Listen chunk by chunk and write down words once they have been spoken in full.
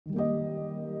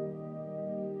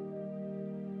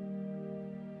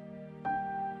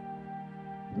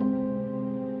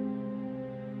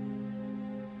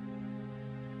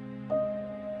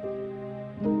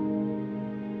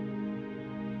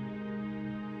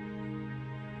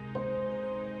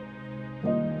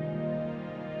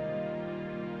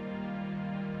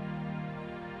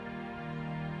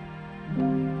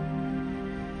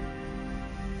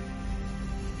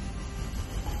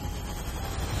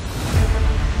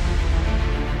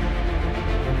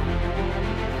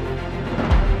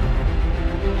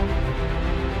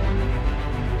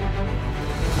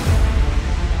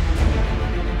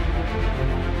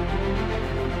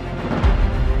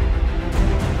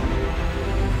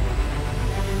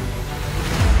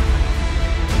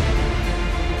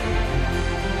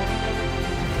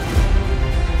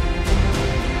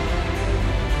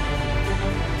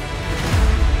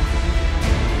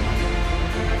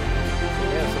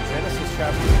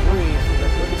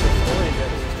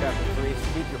chapter 3.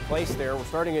 So keep your place there. We're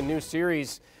starting a new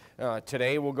series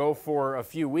today. We'll go for a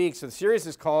few weeks. So the series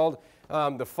is called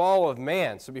The Fall of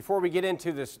Man. So before we get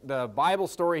into the Bible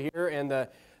story here and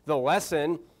the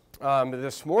lesson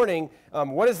this morning,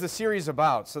 what is the series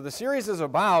about? So the series is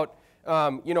about,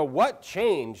 what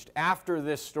changed after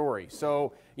this story.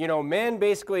 So, Adam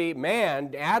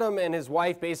and his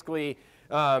wife basically,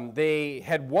 they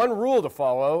had one rule to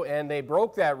follow, and they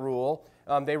broke that rule.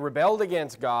 They rebelled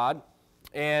against God,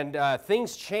 and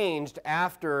things changed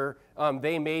after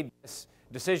they made this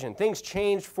decision. Things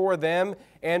changed for them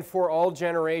and for all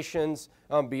generations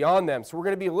beyond them. So we're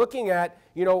going to be looking at,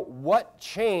 what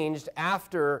changed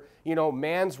after,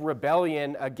 man's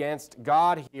rebellion against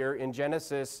God here in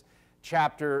Genesis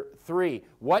chapter 3.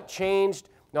 What changed?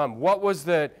 What was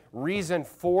the reason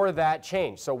for that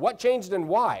change? So what changed and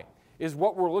why is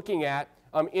what we're looking at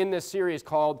in this series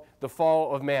called The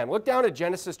Fall of Man. Look down at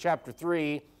Genesis chapter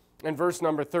 3 and verse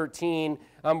number 13.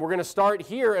 We're going to start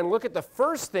here and look at the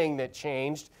first thing that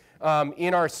changed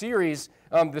in our series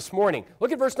this morning.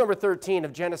 Look at verse number 13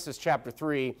 of Genesis chapter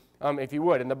 3, if you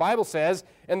would. And the Bible says,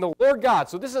 "And the Lord God,"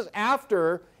 so this is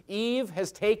after Eve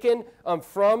has taken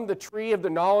from the tree of the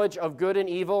knowledge of good and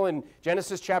evil. In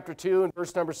Genesis chapter 2 and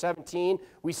verse number 17,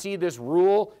 we see this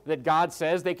rule that God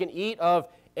says they can eat of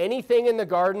anything in the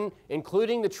garden,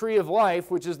 including the tree of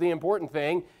life, which is the important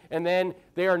thing, and then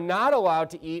they are not allowed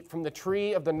to eat from the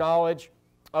tree of the knowledge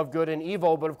of good and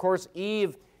evil. But of course,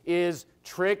 Eve is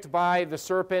tricked by the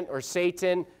serpent, or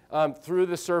Satan, through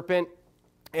the serpent,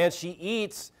 and she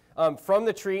eats from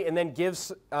the tree and then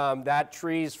gives that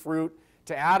tree's fruit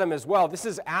to Adam as well. This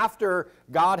is after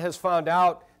God has found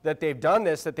out that they've done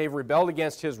this, that they've rebelled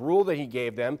against his rule that he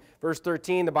gave them. Verse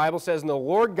 13, the Bible says, "And the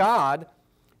Lord God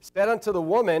said unto the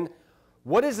woman,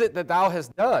 What is it that thou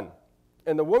hast done?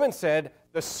 And the woman said,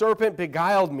 The serpent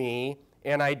beguiled me,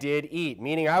 and I did eat."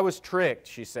 Meaning, I was tricked,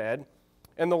 she said.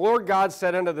 And the Lord God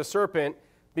said unto the serpent,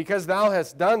 Because thou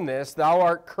hast done this, thou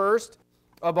art cursed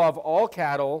above all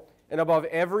cattle, and above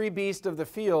every beast of the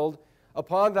field.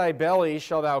 Upon thy belly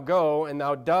shalt thou go,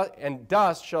 and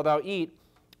dust shalt thou eat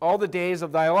all the days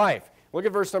of thy life. Look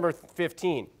at verse number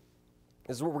 15.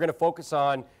 This is what we're going to focus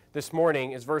on this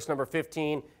morning, is verse number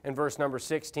 15 and verse number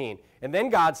 16. "And then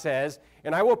God says,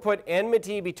 And I will put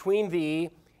enmity between thee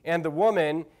and the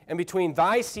woman, and between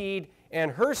thy seed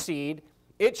and her seed.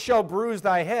 It shall bruise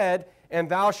thy head, and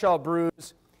thou shalt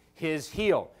bruise his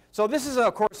heel." So this is,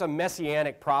 of course, a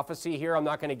messianic prophecy here. I'm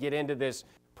not going to get into this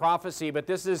prophecy, but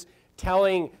this is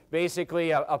telling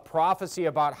basically a prophecy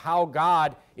about how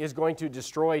God is going to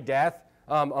destroy death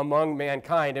among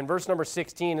mankind. And verse number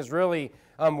 16 is really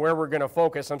where we're going to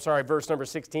focus. I'm sorry, verse number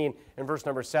 16 and verse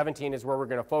number 17 is where we're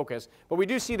going to focus. But we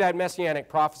do see that messianic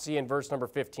prophecy in verse number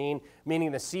 15,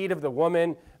 meaning the seed of the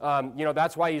woman.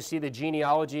 That's why you see the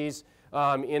genealogies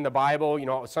in the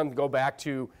Bible. Some go back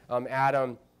to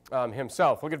Adam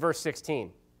himself. Look at verse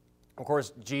 16. Of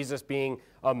course, Jesus being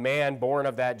a man born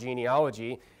of that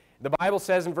genealogy. The Bible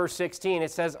says in verse 16,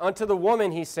 it says, "Unto the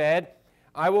woman he said,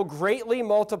 I will greatly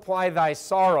multiply thy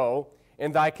sorrow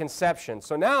and thy conception."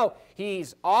 So now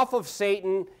he's off of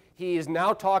Satan. He is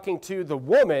now talking to the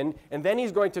woman, and then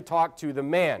he's going to talk to the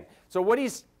man. So what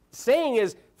he's saying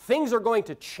is things are going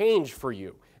to change for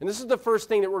you. And this is the first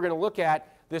thing that we're going to look at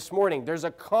this morning. There's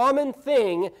a common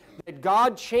thing that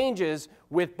God changes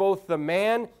with both the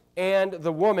man and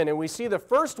the woman. And we see the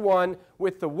first one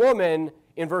with the woman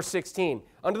in verse 16.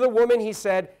 "Unto the woman he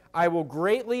said, I will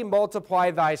greatly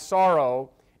multiply thy sorrow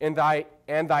and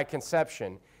thy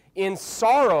conception. In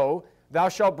sorrow thou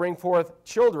shalt bring forth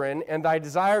children, and thy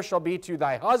desire shall be to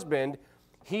thy husband,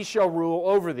 he shall rule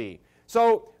over thee."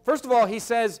 So, first of all, he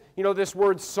says, this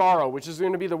word sorrow, which is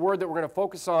going to be the word that we're going to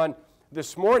focus on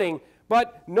this morning.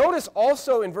 But notice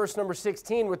also in verse number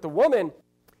 16 with the woman,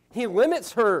 he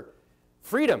limits her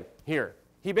freedom here.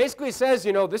 He basically says,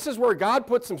 this is where God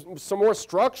puts some more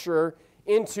structure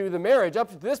into the marriage. Up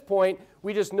to this point,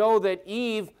 we just know that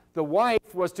Eve, the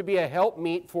wife, was to be a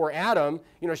helpmeet for Adam.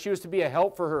 She was to be a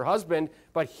help for her husband.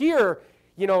 But here,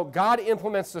 God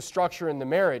implements the structure in the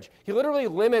marriage. He literally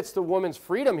limits the woman's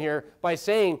freedom here by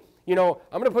saying, I'm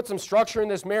going to put some structure in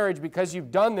this marriage because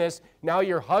you've done this. Now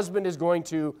your husband is going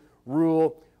to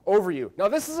rule over you. Now,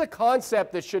 this is a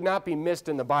concept that should not be missed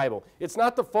in the Bible. It's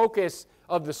not the focus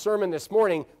of the sermon this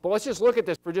morning, but let's just look at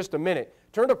this for just a minute.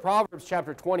 Turn to Proverbs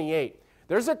chapter 28.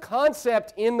 There's a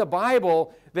concept in the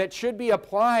Bible that should be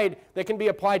applied, that can be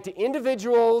applied to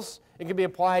individuals, it can be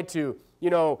applied to,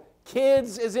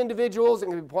 kids as individuals, it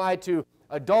can be applied to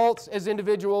adults as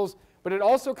individuals, but it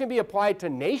also can be applied to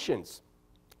nations.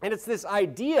 And it's this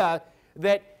idea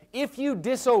that if you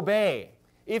disobey,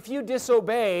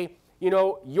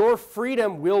 your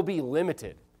freedom will be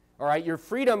limited. All right, your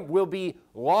freedom will be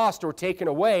lost or taken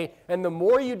away, and the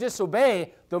more you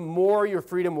disobey, the more your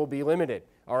freedom will be limited.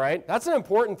 All right, that's an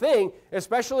important thing,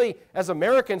 especially as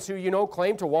Americans who,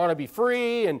 claim to want to be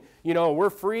free, and, we're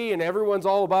free, and everyone's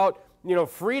all about,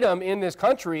 freedom in this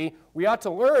country. We ought to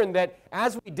learn that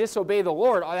as we disobey the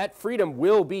Lord, that freedom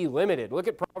will be limited. Look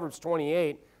at Proverbs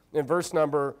 28 in verse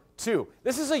number 2.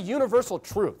 This is a universal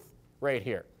truth right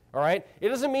here. All right? It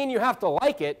doesn't mean you have to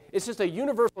like it. It's just a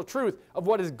universal truth of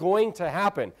what is going to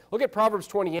happen. Look at Proverbs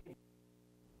 28.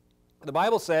 The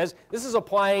Bible says, this is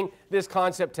applying this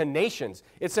concept to nations.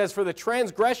 It says, for the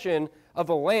transgression of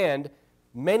a land,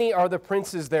 many are the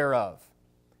princes thereof.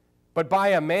 But by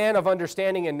a man of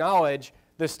understanding and knowledge,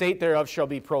 the state thereof shall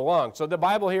be prolonged. So the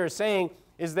Bible here is saying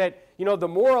is that, the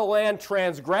more a land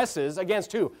transgresses,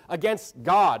 against who? Against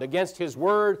God, against His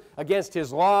Word, against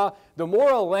His law. The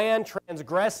more a land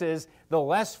transgresses, the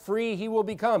less free he will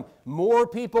become. More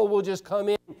people will just come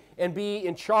in and be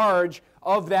in charge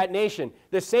of that nation.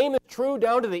 The same is true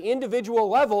down to the individual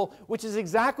level, which is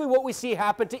exactly what we see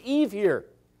happen to Eve here.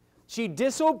 She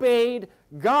disobeyed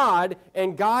God,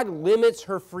 and God limits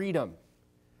her freedom.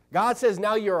 God says,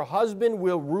 now your husband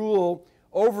will rule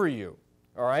over you.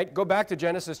 All right, go back to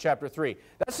Genesis chapter 3.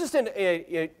 That's just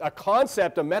a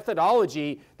concept, a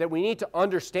methodology that we need to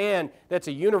understand that's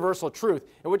a universal truth.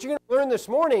 And what you're going to learn this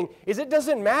morning is it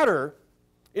doesn't matter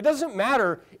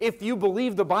if you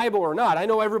believe the Bible or not. I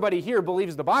know everybody here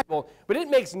believes the Bible, but it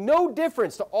makes no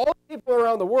difference to all the people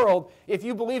around the world if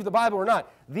you believe the Bible or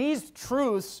not. These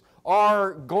truths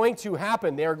are going to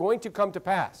happen. They are going to come to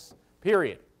pass,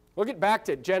 period. Look back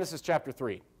to Genesis chapter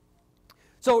 3.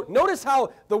 So notice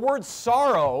how the word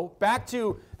sorrow, back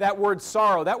to that word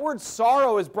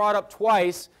sorrow is brought up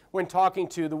twice when talking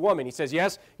to the woman. He says,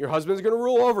 yes, your husband's going to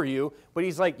rule over you, but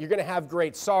he's like, you're going to have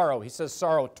great sorrow. He says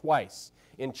sorrow twice.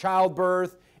 In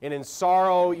childbirth and in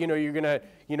sorrow, you're going to,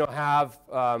 have,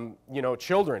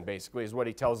 children, basically, is what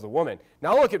he tells the woman.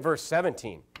 Now look at verse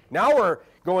 17. Now we're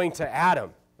going to Adam,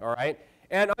 all right?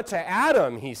 And unto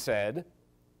Adam, he said,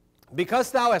 because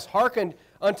thou hast hearkened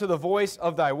unto the voice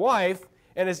of thy wife,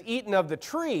 and hast eaten of the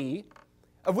tree,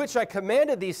 of which I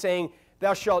commanded thee, saying,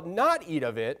 thou shalt not eat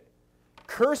of it,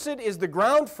 cursed is the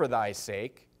ground for thy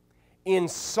sake, in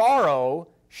sorrow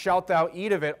shalt thou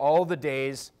eat of it all the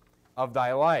days of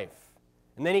thy life.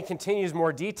 And then he continues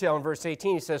more detail in verse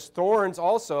 18. He says, thorns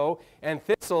also and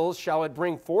thistles shall it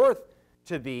bring forth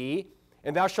to thee,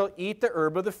 and thou shalt eat the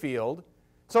herb of the field.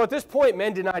 So at this point,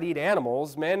 men did not eat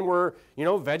animals. Men were,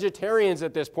 vegetarians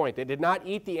at this point. They did not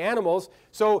eat the animals.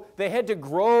 So they had to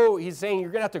grow. He's saying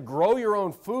you're going to have to grow your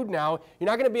own food now. You're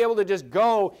not going to be able to just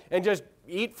go and just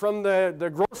eat from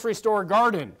the grocery store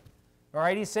garden. All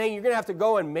right? He's saying you're going to have to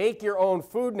go and make your own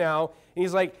food now. And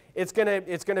he's like, it's going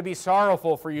to be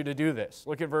sorrowful for you to do this.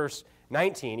 Look at verse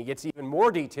 19. He gets even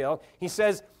more detailed. He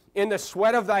says, in the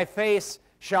sweat of thy face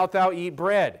shalt thou eat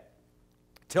bread,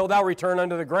 till thou return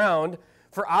unto the ground.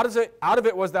 For out of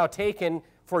it was thou taken,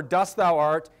 for dust thou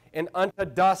art, and unto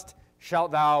dust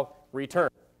shalt thou return.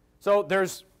 So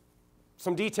there's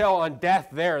some detail on death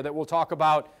there that we'll talk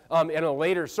about in a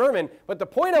later sermon. But the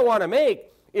point I want to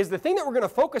make is the thing that we're going to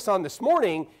focus on this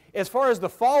morning, as far as the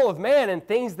fall of man and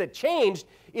things that changed,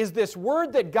 is this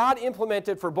word that God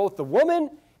implemented for both the woman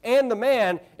and the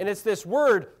man, and it's this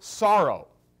word, sorrow.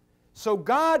 So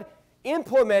God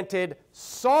implemented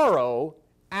sorrow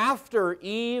after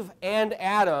Eve and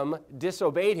Adam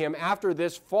disobeyed him, after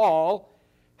this fall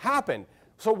happened.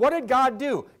 So what did God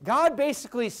do? God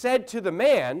basically said to the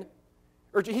man,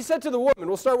 or he said to the woman,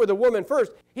 we'll start with the woman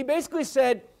first. He basically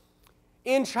said,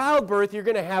 in childbirth, you're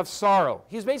going to have sorrow.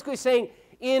 He's basically saying,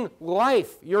 in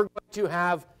life, you're going to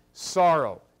have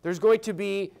sorrow. There's going to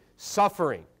be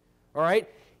suffering, all right?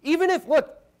 Even if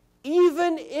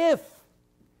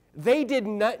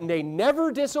they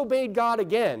never disobeyed God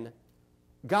again,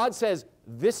 God says,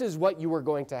 this is what you are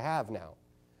going to have now.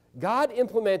 God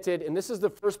implemented, and this is the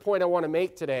first point I want to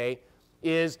make today,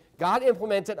 is God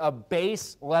implemented a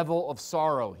base level of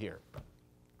sorrow here.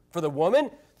 For the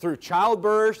woman, through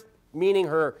childbirth, meaning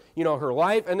her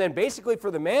life, and then basically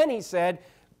for the man, he said,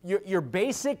 your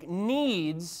basic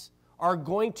needs are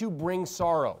going to bring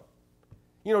sorrow.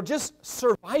 Just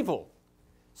survival.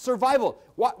 Survival.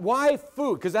 Why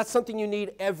food? Because that's something you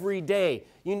need every day.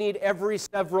 You need every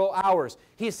several hours.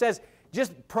 He says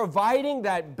just providing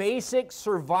that basic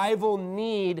survival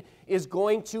need is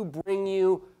going to bring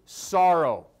you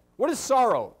sorrow. What is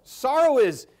sorrow? Sorrow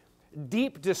is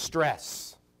deep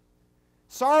distress.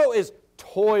 Sorrow is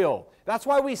toil. That's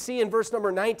why we see in verse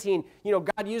number 19,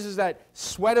 God uses that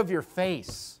sweat of your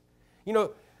face.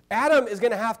 Adam is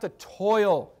going to have to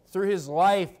toil through his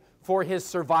life for his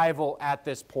survival at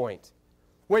this point.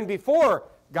 When before,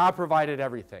 God provided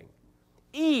everything.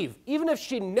 Eve, even if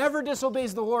she never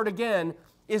disobeys the Lord again,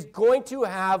 is going to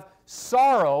have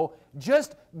sorrow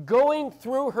just going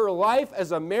through her life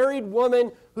as a married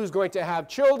woman who's going to have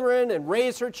children and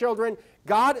raise her children.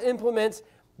 God implements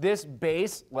this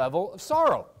base level of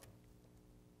sorrow.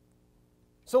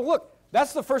 So look,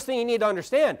 that's the first thing you need to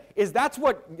understand, is that's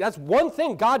one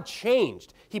thing God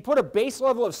changed. He put a base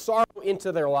level of sorrow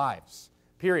into their lives,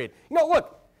 period.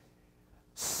 Look,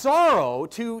 sorrow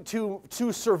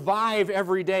to survive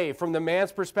every day from the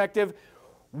man's perspective,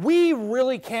 we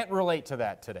really can't relate to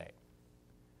that today.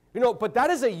 But that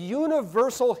is a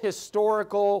universal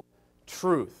historical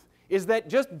truth, is that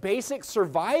just basic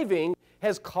surviving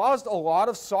has caused a lot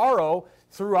of sorrow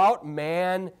throughout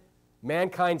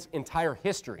mankind's entire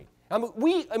history.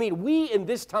 We in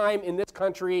this time, in this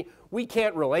country, we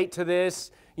can't relate to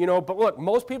this, but look,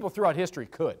 most people throughout history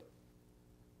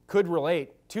could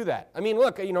relate to that.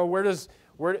 Look,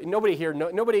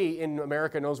 nobody in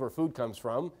America knows where food comes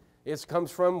from. It comes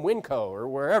from Winco or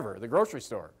wherever, the grocery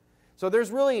store. So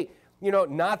there's really,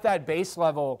 not that base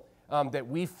level that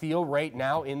we feel right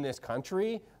now in this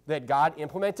country that God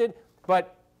implemented,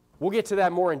 but we'll get to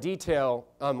that more in detail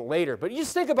later. But you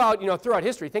just think about, throughout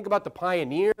history, think about the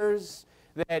pioneers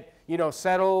that,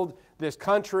 settled this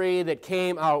country, that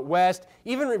came out west.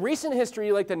 Even in recent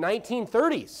history, like the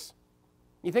 1930s.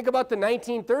 You think about the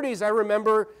 1930s, I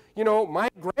remember, my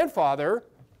grandfather,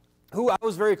 who I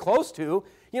was very close to,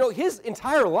 his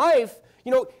entire life,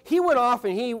 he went off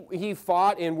and he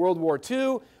fought in World War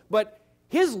II, but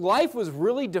his life was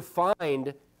really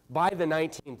defined by the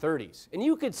 1930s. And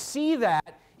you could see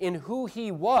that in who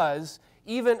he was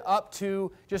even up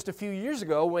to just a few years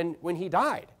ago when he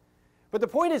died. But the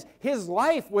point is, his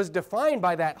life was defined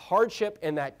by that hardship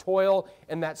and that toil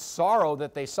and that sorrow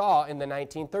that they saw in the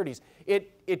 1930s.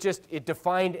 It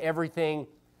defined everything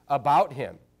about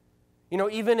him.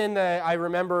 Even I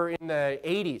remember in the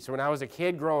 80s, when I was a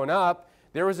kid growing up,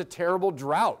 there was a terrible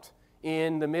drought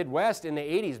in the Midwest in the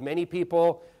 80s. Many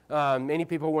people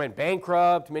went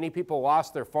bankrupt. Many people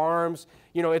lost their farms.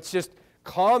 It's just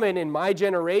common in my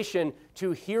generation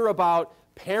to hear about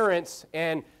parents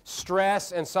and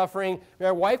stress and suffering.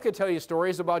 My wife could tell you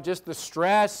stories about just the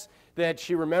stress that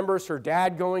she remembers her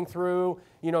dad going through,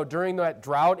 during that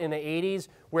drought in the 80s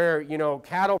where,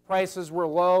 cattle prices were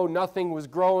low, nothing was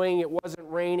growing, it wasn't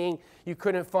raining, you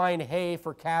couldn't find hay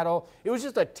for cattle. It was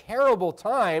just a terrible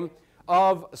time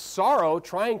of sorrow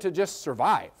trying to just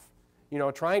survive,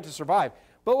 trying to survive.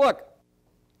 But look,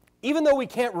 even though we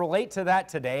can't relate to that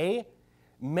today,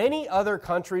 many other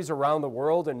countries around the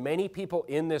world and many people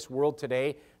in this world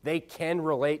today, they can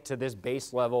relate to this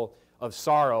base level of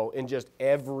sorrow in just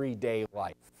everyday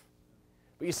life.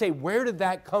 But you say, where did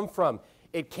that come from?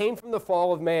 It came from the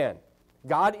fall of man.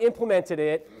 God implemented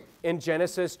it in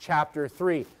Genesis chapter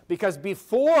 3. Because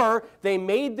before they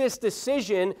made this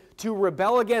decision to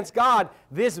rebel against God,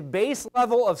 this base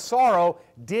level of sorrow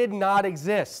did not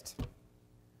exist.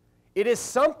 It is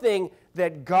something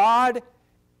that God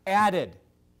added.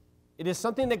 It is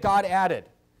something that God added.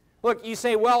 Look, you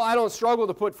say, well, I don't struggle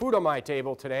to put food on my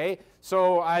table today,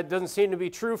 so it doesn't seem to be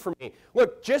true for me.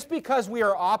 Look, just because we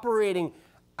are operating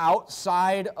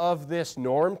outside of this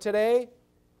norm today,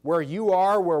 where you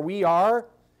are, where we are,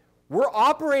 we're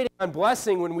operating on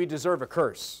blessing when we deserve a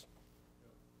curse.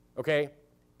 Okay?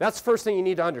 That's the first thing you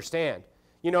need to understand.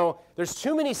 There's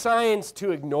too many signs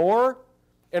to ignore,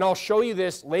 and I'll show you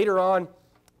this later on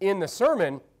in the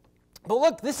sermon. But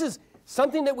look, this is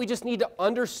something that we just need to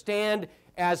understand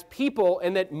as people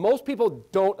and that most people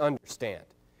don't understand.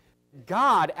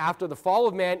 God, after the fall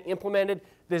of man, implemented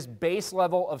this base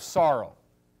level of sorrow.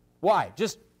 Why?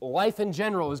 Just life in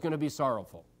general is going to be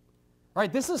sorrowful. All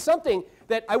right, this is something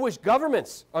that I wish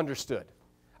governments understood.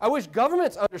 I wish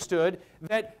governments understood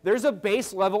that there's a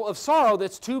base level of sorrow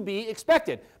that's to be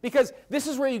expected. Because this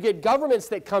is where you get governments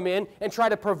that come in and try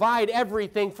to provide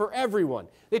everything for everyone.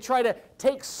 They try to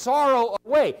take sorrow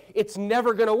away. It's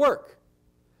never going to work.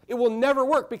 It will never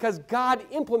work because God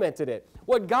implemented it.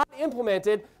 What God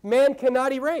implemented, man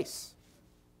cannot erase.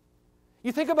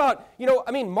 You think about,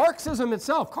 Marxism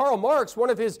itself. Karl Marx, one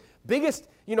of his biggest,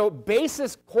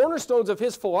 basis cornerstones of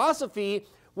his philosophy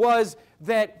was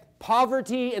that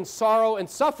poverty and sorrow and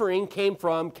suffering came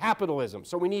from capitalism.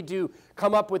 So we need to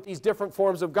come up with these different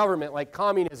forms of government like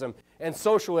communism and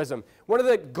socialism. One of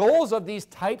the goals of these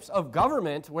types of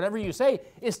government, whatever you say,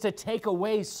 is to take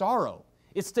away sorrow.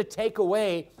 It's to take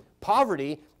away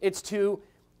poverty. It's to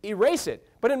erase it.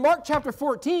 But in Mark chapter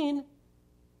 14,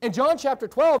 In John chapter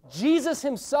 12, Jesus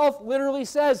himself literally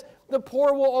says, the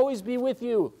poor will always be with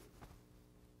you.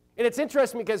 And it's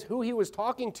interesting because who he was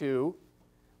talking to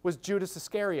was Judas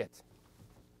Iscariot.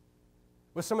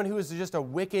 Was someone who was just a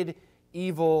wicked,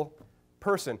 evil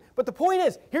person. But the point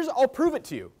is, I'll prove it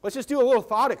to you. Let's just do a little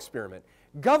thought experiment.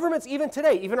 Governments, even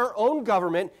today, even our own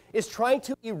government, is trying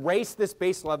to erase this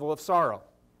base level of sorrow.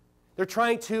 They're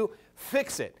trying to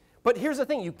fix it. But here's the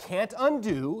thing, you can't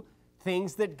undo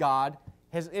things that God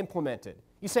has implemented.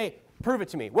 You say, prove it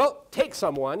to me. Well, take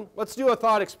someone. Let's do a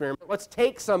thought experiment. Let's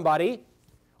take somebody.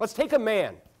 Let's take a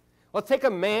man. Let's take a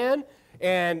man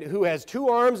who has 2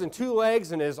 arms and 2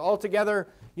 legs and is altogether,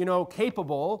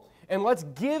 capable, and let's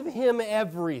give him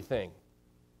everything.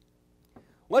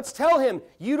 Let's tell him,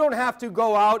 you don't have to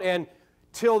go out and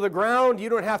till the ground. You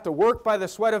don't have to work by the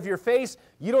sweat of your face.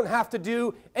 You don't have to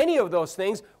do any of those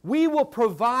things. We will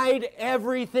provide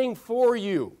everything for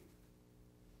you.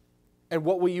 And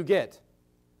what will you get?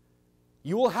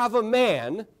 You will have a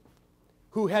man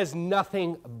who has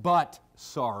nothing but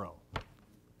sorrow.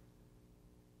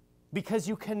 Because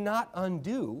you cannot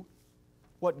undo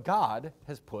what God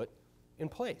has put in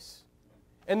place.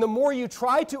 And the more you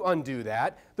try to undo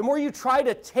that, the more you try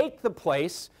to take the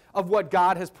place of what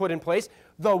God has put in place,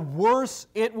 the worse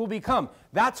it will become.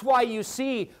 That's why you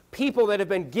see people that have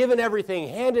been given everything,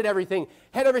 handed everything,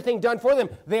 had everything done for them,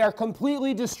 they are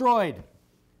completely destroyed.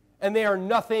 And they are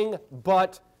nothing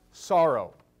but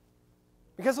sorrow.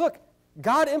 Because look,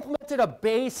 God implemented a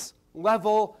base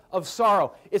level of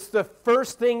sorrow. It's the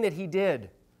first thing that he did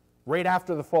right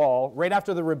after the fall, right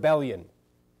after the rebellion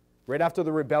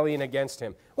against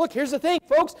him. Look, here's the thing,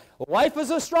 folks. Life is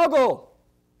a struggle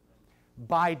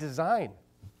by design,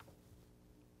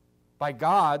 by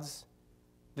God's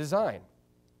design.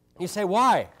 You say,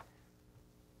 why?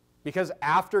 Because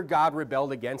after God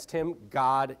rebelled against him,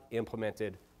 God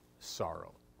implemented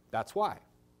sorrow. That's why.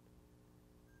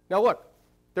 Now look,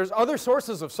 there's other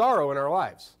sources of sorrow in our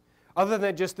lives, other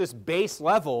than just this base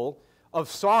level of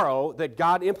sorrow that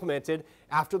God implemented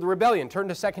after the rebellion. Turn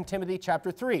to 2 Timothy chapter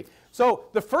 3. So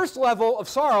the first level of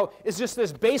sorrow is just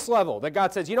this base level that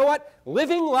God says, you know what?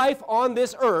 Living life on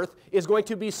this earth is going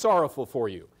to be sorrowful for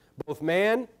you, both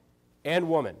man and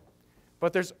woman.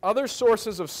 But there's other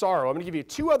sources of sorrow. I'm going to give you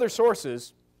 2 other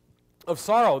sources of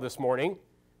sorrow this morning,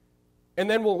 and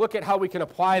then we'll look at how we can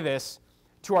apply this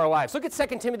to our lives. Look at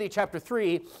 2 Timothy chapter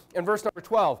 3 and verse number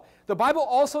 12. The Bible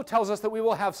also tells us that we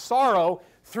will have sorrow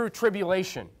through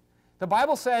tribulation. The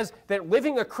Bible says that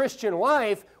living a Christian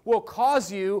life will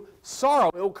cause you sorrow.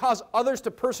 It will cause others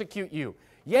to persecute you.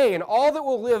 Yea, and all that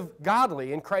will live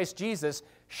godly in Christ Jesus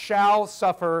shall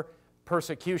suffer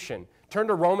persecution. Turn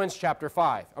to Romans chapter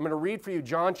 5. I'm going to read for you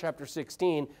John chapter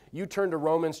 16. You turn to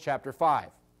Romans chapter 5.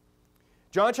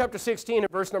 John chapter 16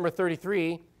 and verse number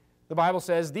 33, the Bible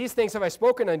says, these things have I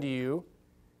spoken unto you,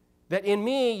 that in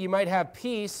me you might have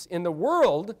peace. In the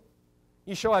world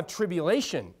you shall have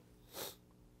tribulation.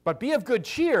 But be of good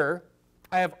cheer,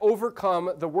 I have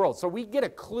overcome the world. So we get a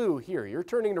clue here. You're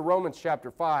turning to Romans chapter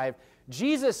 5.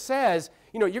 Jesus says,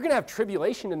 you're going to have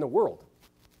tribulation in the world.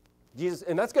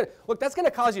 And that's going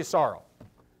to cause you sorrow,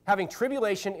 having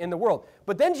tribulation in the world.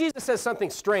 But then Jesus says something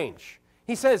strange.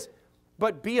 He says,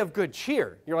 but be of good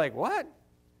cheer. You're like, what?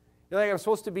 You're like, I'm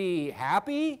supposed to be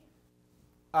happy?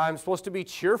 I'm supposed to be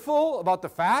cheerful about the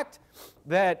fact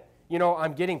that,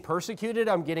 I'm getting persecuted,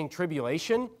 I'm getting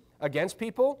tribulation against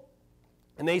people?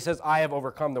 And then he says, I have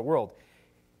overcome the world.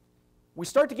 We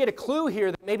start to get a clue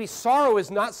here that maybe sorrow is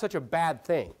not such a bad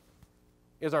thing,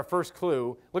 is our first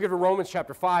clue. Look at Romans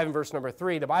chapter 5 and verse number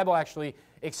 3. The Bible actually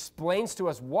explains to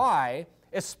us why,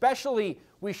 especially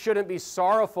we shouldn't be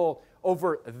sorrowful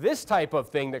over this type of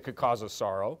thing that could cause us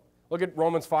sorrow. Look at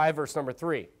Romans 5, verse number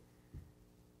 3.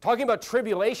 Talking about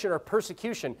tribulation or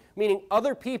persecution, meaning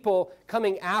other people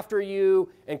coming after you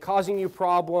and causing you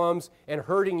problems and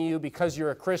hurting you because you're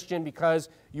a Christian, because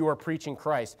you are preaching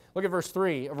Christ. Look at verse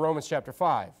 3 of Romans chapter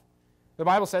 5. The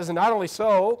Bible says, and not only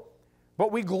so,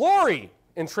 but we glory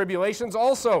in tribulations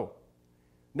also,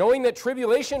 knowing that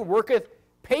tribulation worketh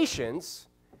patience,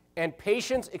 and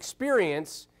patience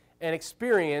experience, and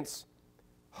experience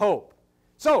hope.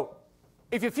 So,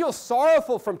 if you feel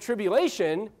sorrowful from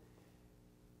tribulation,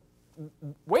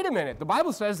 wait a minute. The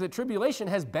Bible says that tribulation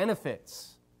has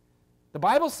benefits. The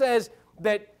Bible says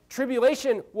that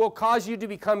tribulation will cause you to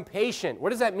become patient. What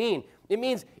does that mean? It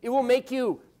means it will make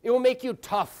you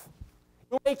tough.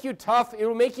 It will make you tough. It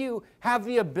will make you have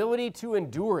the ability to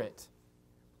endure it.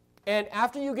 And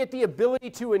after you get the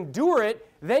ability to endure it,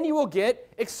 then you will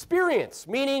get experience,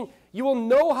 meaning you will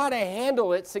know how to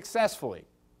handle it successfully.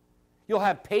 You'll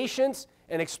have patience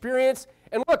and experience.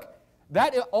 And look,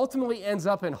 that ultimately ends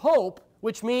up in hope,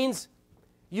 which means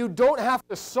you don't have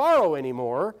to sorrow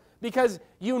anymore because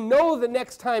you know the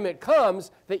next time it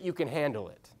comes that you can handle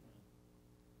it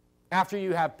after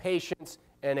you have patience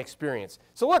and experience.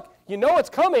 So look, you know it's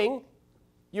coming.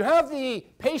 You have the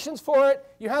patience for it.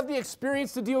 You have the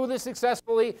experience to deal with it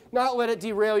successfully, not let it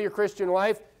derail your Christian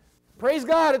life. Praise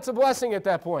God, it's a blessing at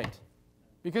that point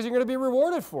because you're going to be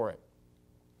rewarded for it.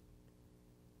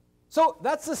 So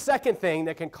that's the second thing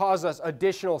that can cause us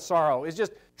additional sorrow, is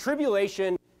just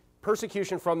tribulation,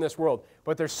 persecution from this world.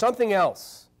 But there's something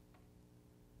else.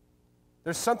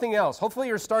 There's something else. Hopefully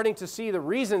you're starting to see the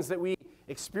reasons that we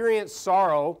experience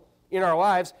sorrow in our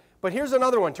lives. But here's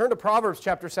another one. Turn to Proverbs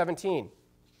chapter 17.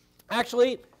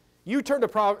 Actually, you turn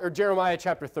to Jeremiah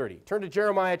chapter 30. Turn to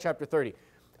Jeremiah chapter 30.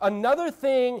 Another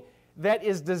thing that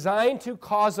is designed to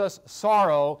cause us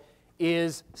sorrow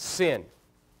is sin.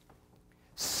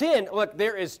 Sin, look,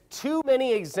 there is too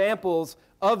many examples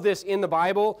of this in the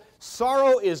Bible.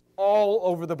 Sorrow is all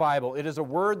over the Bible. It is a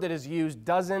word that is used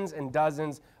dozens and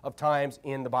dozens of times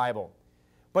in the Bible.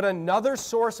 But another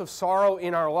source of sorrow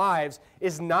in our lives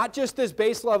is not just this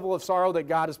base level of sorrow that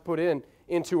God has put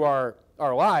into our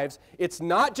lives. It's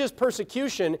not just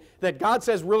persecution that God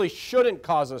says really shouldn't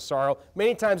cause us sorrow.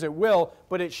 Many times it will,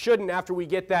 but it shouldn't after we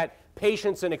get that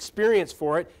patience and experience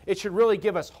for it. It should really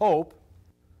give us hope.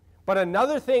 But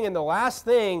another thing, and the last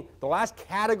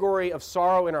category of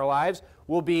sorrow in our lives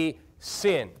will be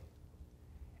sin.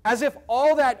 As if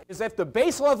the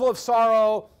base level of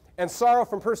sorrow and sorrow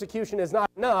from persecution is not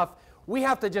enough, we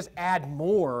have to just add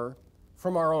more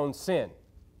from our own sin.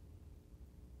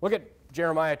 Look at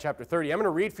Jeremiah chapter 30. I'm going to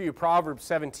read for you Proverbs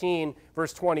 17,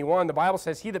 verse 21. The Bible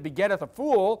says, "He that begetteth a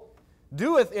fool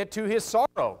doeth it to his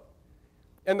sorrow,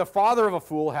 and the father of a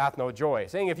fool hath no joy."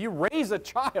 Saying if you raise a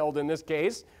child, in this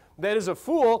case, that is a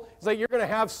fool, it's like you're going to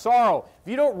have sorrow. If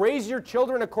you don't raise your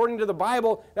children according to the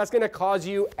Bible, that's going to cause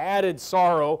you added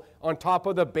sorrow on top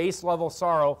of the base level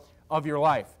sorrow of your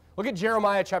life. Look at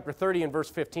Jeremiah chapter 30 and verse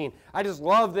 15. I just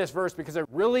love this verse because it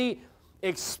really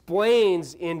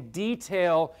explains in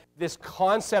detail this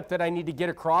concept that I need to get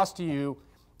across to you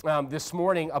this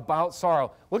morning about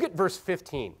sorrow. Look at verse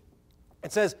 15.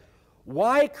 It says,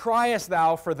 "Why criest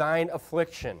thou for thine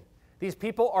affliction?" These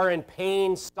people are in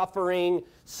pain, suffering,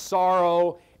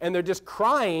 sorrow, and they're just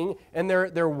crying, and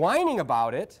they're whining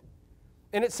about it.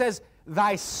 And it says,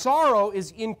 "Thy sorrow is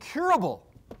incurable."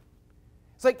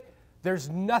 It's like there's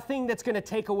nothing that's going to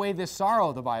take away this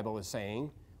sorrow, the Bible is saying.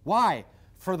 Why?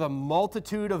 "For the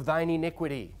multitude of thine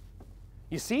iniquity."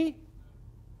 You see?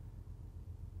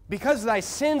 "Because thy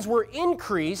sins were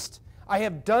increased, I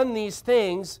have done these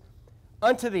things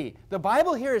unto thee." The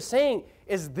Bible here is saying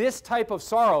is this type of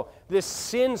sorrow, this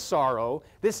sin sorrow,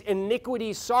 this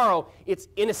iniquity sorrow, it's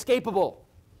inescapable.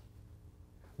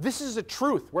 This is a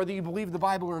truth, whether you believe the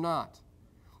Bible or not.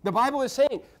 The Bible is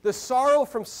saying the sorrow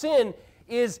from sin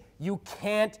is you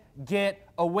can't get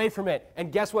away from it.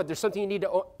 And guess what? There's something you need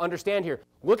to understand here.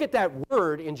 Look at that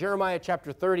word in Jeremiah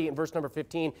chapter 30 and verse number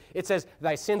 15. It says,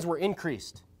 "Thy sins were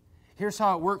increased." Here's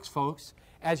how it works, folks.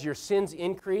 As your sins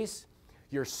increase,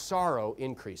 your sorrow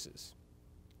increases.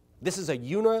 This is a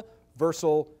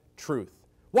universal truth.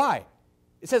 Why?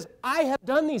 It says, "I have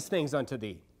done these things unto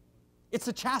thee." It's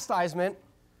a chastisement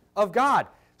of God.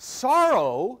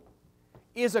 Sorrow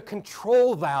is a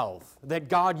control valve that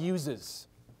God uses.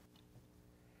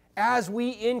 As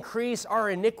we increase our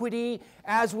iniquity,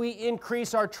 as we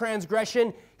increase our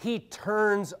transgression, He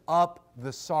turns up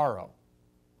the sorrow.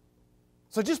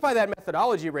 So just by that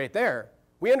methodology right there,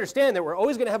 we understand that we're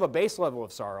always going to have a base level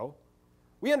of sorrow.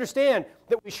 We understand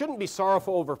that we shouldn't be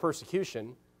sorrowful over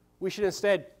persecution. We should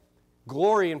instead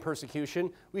glory in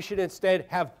persecution. We should instead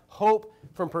have hope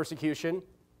from persecution.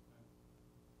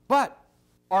 But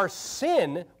our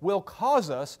sin will cause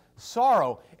us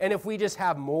sorrow. And if we just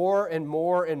have more and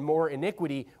more and more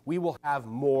iniquity, we will have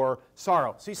more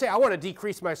sorrow. So you say, "I want to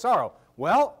decrease my sorrow."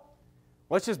 Well,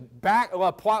 let's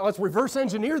reverse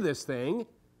engineer this thing.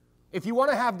 If you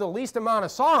want to have the least amount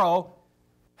of sorrow,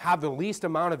 have the least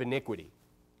amount of iniquity.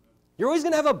 You're always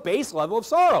going to have a base level of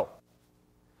sorrow.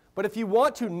 But if you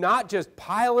want to not just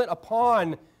pile it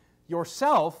upon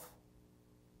yourself,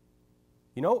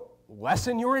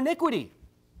 lessen your iniquity.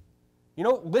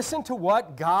 Listen to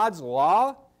what God's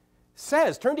law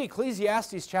says. Turn to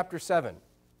Ecclesiastes chapter 7.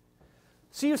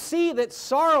 So you see that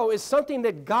sorrow is something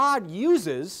that God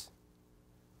uses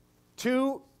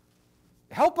to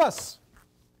help us.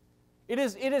 It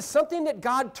is something that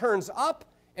God turns up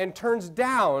and turns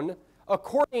down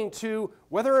according to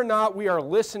whether or not we are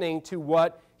listening to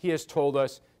what He has told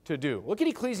us to do. Look at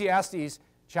Ecclesiastes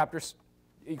chapter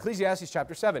Ecclesiastes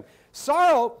chapter 7.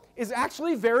 Sorrow is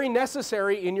actually very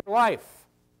necessary in your life.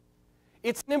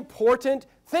 It's an important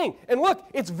thing. And look,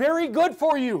 it's very good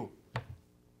for you.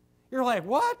 You're like,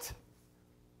 what?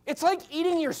 It's like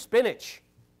eating your spinach.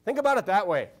 Think about it that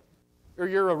way. Or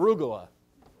your arugula.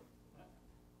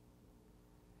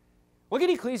 Look at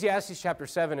Ecclesiastes chapter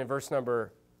 7 and verse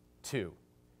number 2.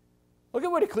 Look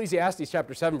at what Ecclesiastes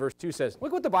chapter 7 verse 2 says.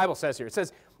 Look what the Bible says here. It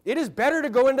says, it is better to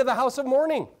go into the house of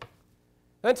mourning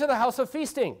than to the house of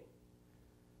feasting.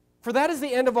 For that is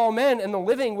the end of all men, and the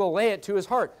living will lay it to his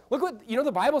heart. Look what,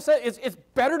 the Bible says, it's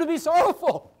better to be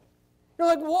sorrowful. You're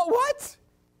like, what?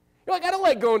 You're like, I don't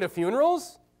like going to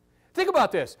funerals. Think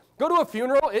about this. Go to a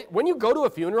funeral. When you go to a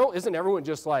funeral, isn't everyone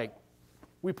just like,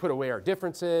 we put away our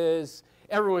differences.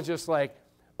 Everyone's just like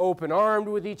open-armed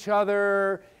with each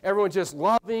other. Everyone's just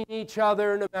loving each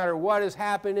other no matter what has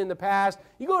happened in the past.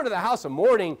 You go into the house of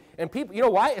mourning, and people, you know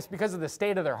why? It's because of the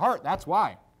state of their heart. That's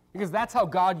why. Because that's how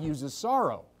God uses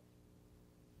sorrow.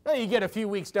 Now, you get a few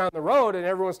weeks down the road, and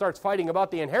everyone starts fighting about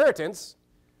the inheritance.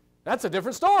 That's a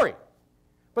different story.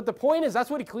 But the point is, that's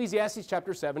what Ecclesiastes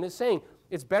chapter 7 is saying.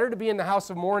 It's better to be in the house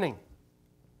of mourning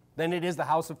than it is the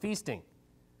house of feasting.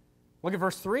 Look at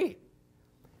verse 3.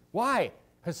 Why?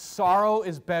 Because sorrow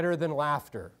is better than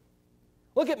laughter.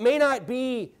 Look, it may not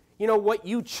be, what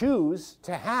you choose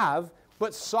to have,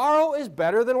 but sorrow is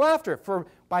better than laughter. For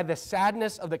by the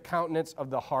sadness of the countenance of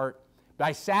the heart,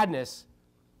 by sadness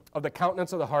of the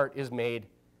countenance of the heart is made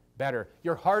better.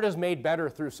 Your heart is made better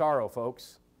through sorrow,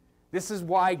 folks. This is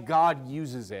why God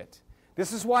uses it.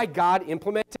 This is why God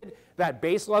implemented that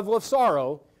base level of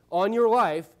sorrow on your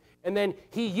life, and then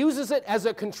he uses it as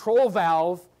a control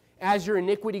valve. As your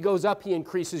iniquity goes up, he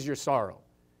increases your sorrow.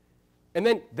 And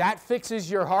then that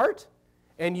fixes your heart,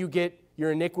 and you get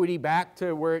your iniquity back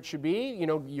to where it should be.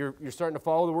 You're starting to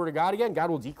follow the Word of God again. God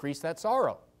will decrease that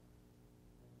sorrow.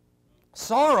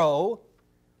 Sorrow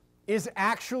is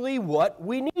actually what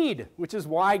we need, which is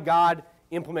why God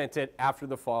implemented after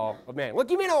the fall of man. Look,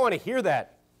 you may not want to hear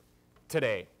that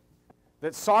today,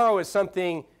 that sorrow is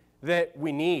something that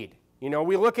we need.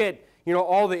 We look at,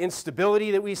 all the instability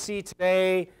that we see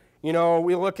today. We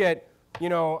look at,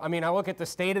 I look at the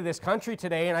state of this country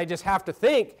today, and I just have to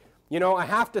think,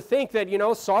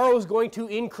 that, sorrow is going to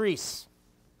increase,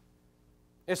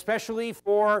 especially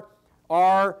for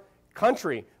our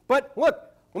country. But look,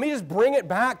 let me just bring it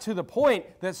back to the point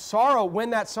that sorrow, when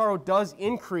that sorrow does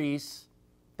increase,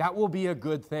 that will be a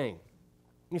good thing.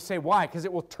 You say, why? Because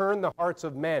it will turn the hearts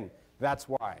of men. That's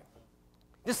why.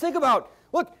 Just think about,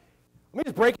 look, let me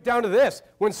just break it down to this.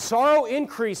 When sorrow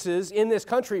increases in this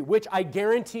country, which I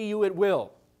guarantee you it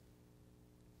will,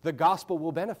 the gospel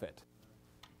will benefit.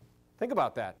 Think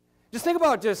about that. Just think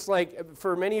about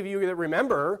for many of you that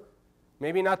remember,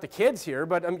 maybe not the kids here,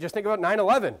 but just think about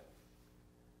 9/11.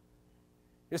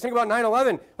 Just think about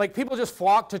 9/11. People just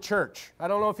flocked to church. I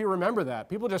don't know if you remember that.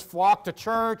 People just flocked to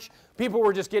church. People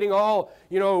were just getting all,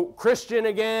 Christian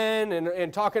again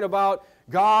and talking about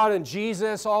God and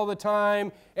Jesus all the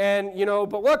time. And,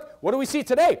 but look, what do we see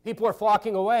today? People are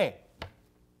flocking away.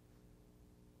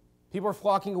 People are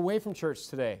flocking away from church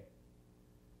today.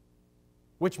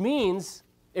 Which means,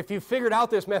 if you figured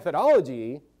out this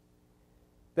methodology,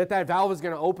 that valve is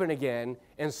going to open again,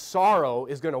 and sorrow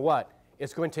is going to what?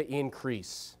 It's going to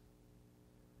increase.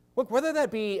 Look, whether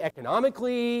that be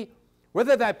economically,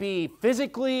 whether that be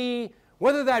physically,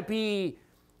 whether that be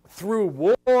through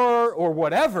war or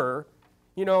whatever,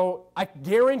 I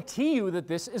guarantee you that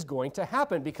this is going to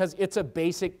happen because it's a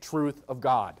basic truth of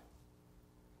God.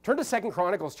 Turn to 2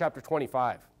 Chronicles chapter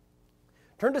 25.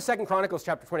 Turn to 2 Chronicles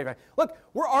chapter 25. Look,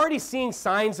 we're already seeing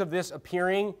signs of this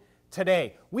appearing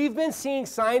today. We've been seeing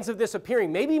signs of this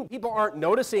appearing. Maybe people aren't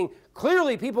noticing.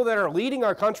 Clearly, people that are leading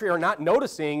our country are not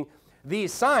noticing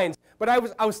these signs. But I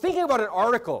was thinking about an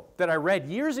article that I read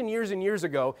years and years and years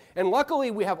ago, and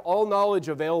luckily we have all knowledge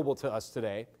available to us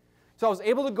today. So I was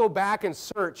able to go back and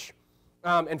search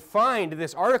and find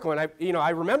this article, and I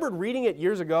remembered reading it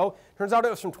years ago. Turns out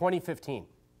it was from 2015.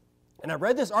 And I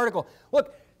read this article.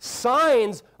 Look,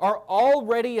 signs are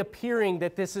already appearing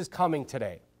that this is coming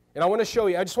today. And I want to show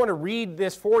you. I just want to read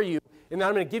this for you, and then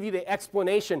I'm going to give you the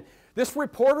explanation. This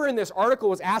reporter in this article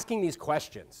was asking these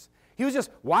questions. He was just,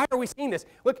 why are we seeing this?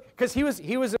 Look, because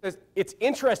it's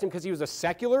interesting because he was a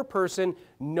secular person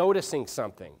noticing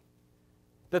something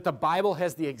that the Bible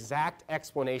has the exact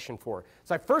explanation for.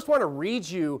 So I first want to read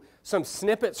you some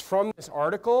snippets from this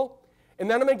article, and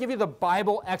then I'm going to give you the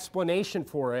Bible explanation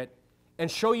for it and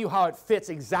show you how it fits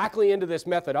exactly into this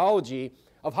methodology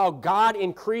of how God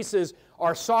increases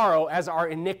our sorrow as our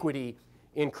iniquity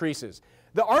increases.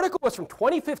 The article was from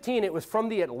 2015. It was from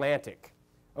The Atlantic.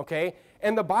 okay?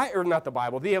 And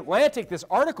the Atlantic, this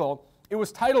article, it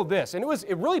was titled this, and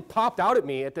it really popped out at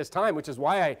me at this time, which is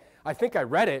why I think I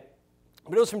read it.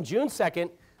 But it was from June 2nd,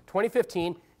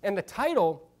 2015, and the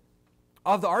title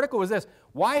of the article was this: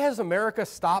 Why has America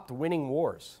stopped winning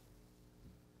wars?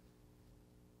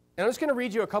 And I'm just going to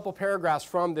read you a couple paragraphs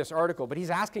from this article, but he's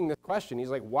asking this question. He's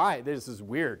like, why? This is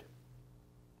weird.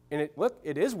 And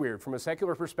it is weird from a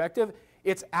secular perspective.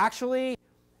 It's actually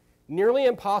nearly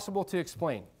impossible to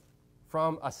explain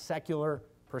from a secular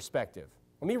perspective.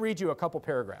 Let me read you a couple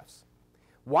paragraphs.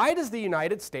 Why does the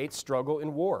United States struggle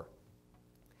in war?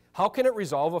 How can it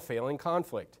resolve a failing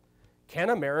conflict? Can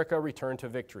America return to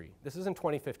victory? This is in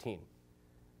 2015.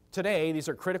 Today, these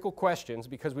are critical questions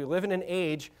because we live in an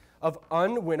age of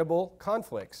unwinnable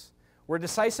conflicts, where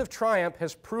decisive triumph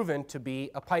has proven to be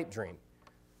a pipe dream.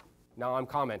 Now I'm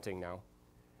commenting now.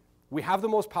 We have the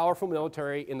most powerful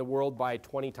military in the world by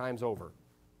 20 times over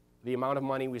the amount of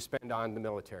money we spend on the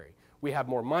military. We have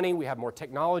more money, we have more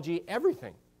technology,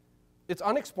 everything. It's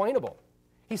unexplainable.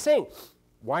 He's saying,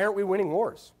 why aren't we winning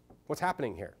wars? What's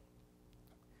happening here?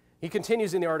 He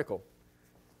continues in the article.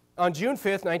 On June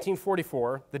 5th,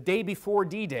 1944, the day before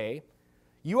D-Day,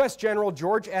 U.S. General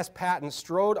George S. Patton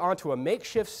strode onto a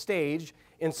makeshift stage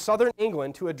in southern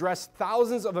England to address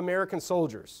thousands of American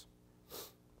soldiers.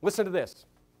 Listen to this.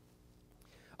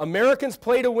 Americans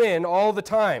play to win all the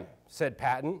time, said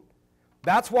Patton.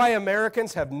 That's why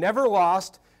Americans have never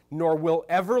lost nor will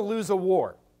ever lose a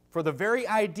war, for the very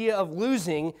idea of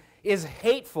losing is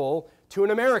hateful to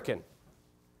an American.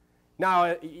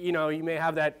 Now, you may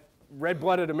have that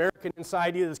red-blooded American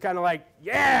inside you that's kind of like,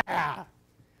 yeah!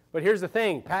 But here's the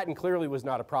thing, Patton clearly was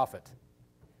not a prophet.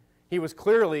 He was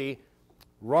clearly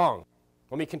wrong.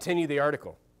 Let me continue the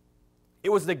article. It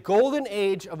was the golden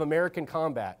age of American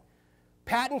combat.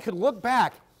 Patton could look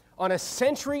back on a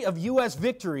century of U.S.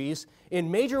 victories in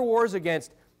major wars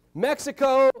against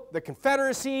Mexico, the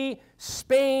Confederacy,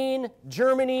 Spain,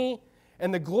 Germany,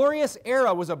 and the glorious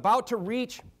era was about to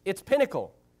reach its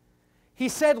pinnacle. He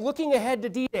said, looking ahead to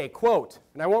D-Day, quote,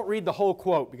 and I won't read the whole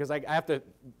quote because I have to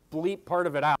bleep part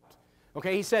of it out.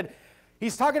 Okay, he said,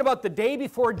 he's talking about the day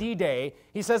before D-Day.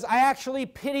 He says, I actually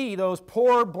pity those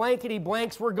poor blankety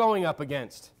blanks we're going up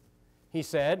against, he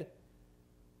said,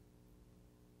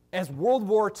 as World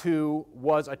War II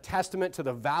was a testament to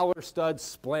the valor-stud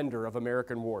splendor of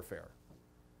American warfare.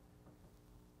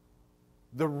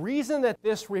 The reason that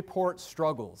this report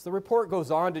struggles, the report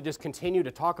goes on to just continue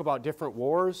to talk about different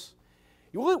wars.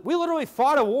 We literally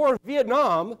fought a war in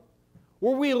Vietnam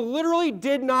where we literally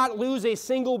did not lose a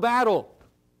single battle,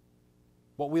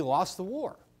 but we lost the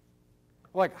war.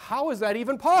 Like, how is that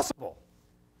even possible?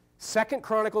 2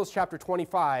 Chronicles chapter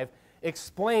 25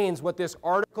 explains what this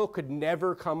article could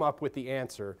never come up with the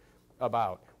answer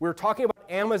about. We were talking about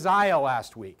Amaziah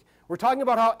last week. We're talking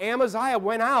about how Amaziah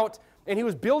went out and he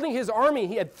was building his army.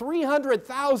 He had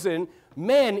 300,000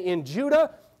 men in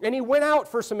Judah, and he went out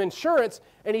for some insurance,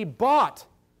 and he bought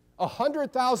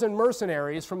 100,000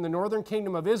 mercenaries from the northern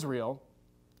kingdom of Israel,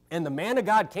 and the man of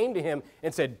God came to him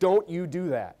and said, don't you do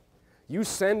that. You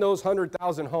send those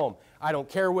 100,000 home. I don't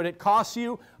care what it costs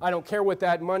you. I don't care what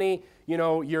that money,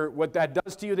 what that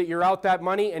does to you, that you're out that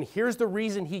money. And here's the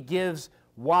reason he gives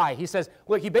why. He says,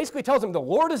 look, he basically tells him the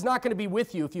Lord is not going to be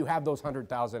with you if you have those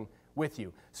 100,000 with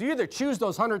you. So you either choose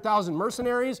those 100,000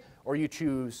 mercenaries or you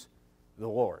choose the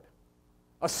Lord.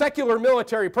 A secular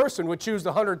military person would choose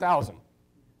the 100,000.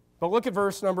 But look at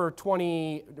verse number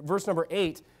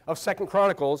 8 of 2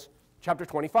 Chronicles chapter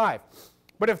 25.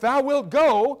 But if thou wilt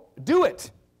go, do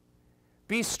it.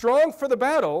 Be strong for the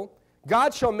battle.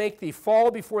 God shall make thee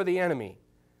fall before the enemy.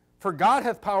 For God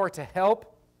hath power to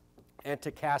help and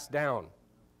to cast down.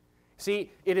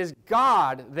 See, it is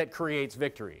God that creates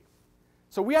victory.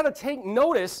 So we ought to take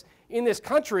notice in this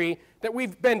country that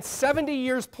we've been 70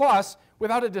 years plus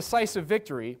without a decisive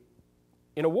victory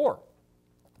in a war.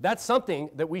 That's something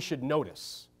that we should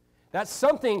notice. That's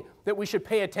something that we should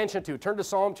pay attention to. Turn to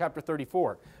Psalm chapter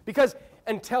 34. Because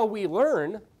until we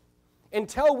learn,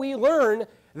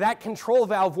 that control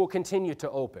valve will continue to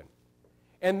open.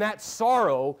 And that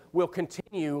sorrow will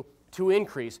continue to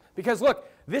increase. Because look,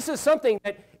 this is something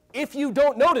that if you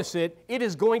don't notice it, it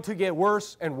is going to get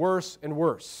worse and worse and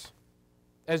worse,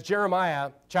 as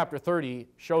Jeremiah chapter 30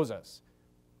 shows us.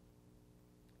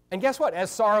 And guess what?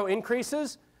 As sorrow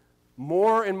increases,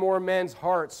 more and more men's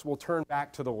hearts will turn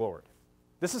back to the Lord.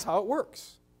 This is how it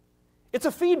works. It's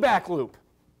a feedback loop.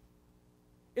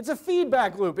 It's a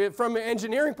feedback loop. From an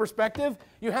engineering perspective,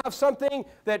 you have something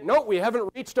that, no, we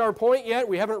haven't reached our point yet,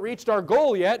 we haven't reached our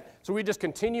goal yet, so we just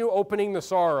continue opening the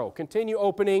sorrow, continue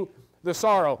opening the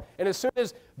sorrow. And as soon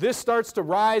as this starts to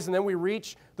rise and then we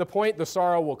reach the point, the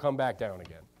sorrow will come back down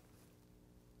again.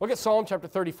 Look at Psalm chapter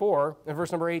 34 and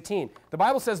verse number 18. The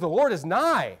Bible says the Lord is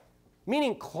nigh,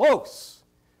 meaning close.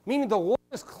 Meaning the Lord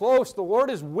is close, the Lord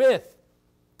is with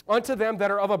unto them that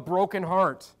are of a broken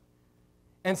heart,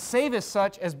 and saveth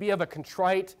such as be of a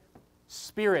contrite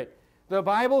spirit. The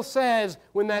Bible says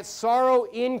when that sorrow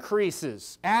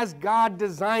increases, as God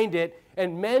designed it,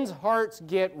 and men's hearts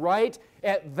get right,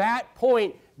 at that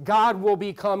point, God will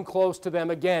become close to them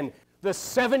again. The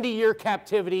 70-year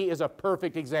captivity is a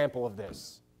perfect example of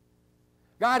this.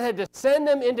 God had to send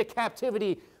them into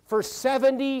captivity for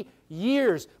 70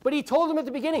 years. But he told them at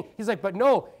the beginning, he's like, but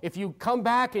no, if you come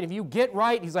back and if you get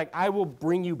right, he's like, I will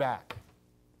bring you back.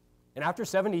 And after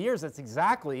 70 years, that's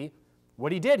exactly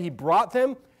what he did. He brought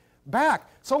them back.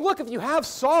 So look, if you have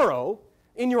sorrow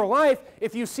in your life,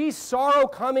 if you see sorrow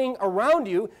coming around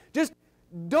you, just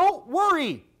don't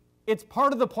worry. It's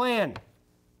part of the plan.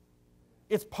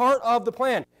 It's part of the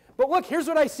plan. But look, here's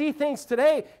what I see things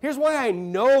today. Here's why I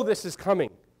know this is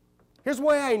coming. Here's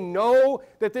why I know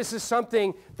that this is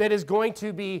something that is going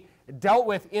to be dealt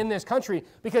with in this country,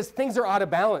 because things are out of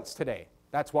balance today.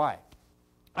 That's why.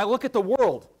 I look at the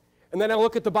world, and then I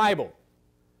look at the Bible.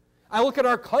 I look at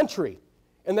our country,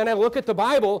 and then I look at the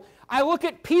Bible. I look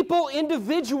at people,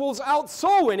 individuals out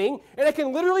soul winning, and I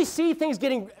can literally see things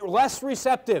getting less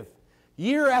receptive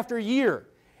year after year.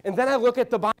 And then I look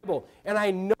at the Bible, and I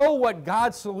know what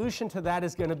God's solution to that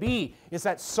is going to be, is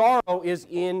that sorrow is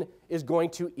going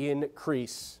to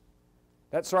increase.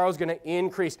 That sorrow is going to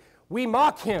increase. We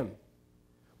mock him.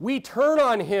 We turn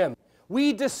on him.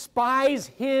 We despise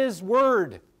his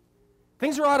word.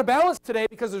 Things are out of balance today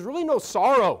because there's really no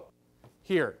sorrow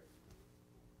here.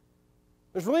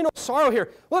 There's really no sorrow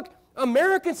here. Look,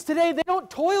 Americans today, they don't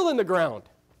toil in the ground.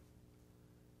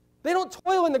 They don't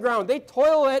toil in the ground. They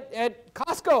toil at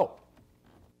Costco.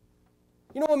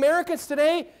 You know, Americans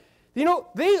today,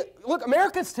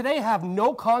 Americans today have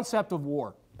no concept of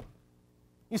war.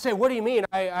 You say, what do you mean?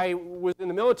 I was in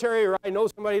the military, or I know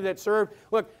somebody that served.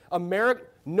 Look,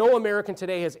 no American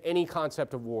today has any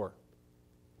concept of war.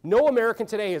 No American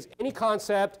today has any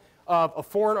concept of a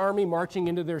foreign army marching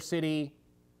into their city,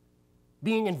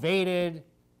 being invaded,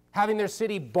 having their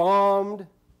city bombed.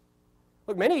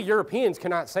 Look, many Europeans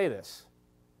cannot say this.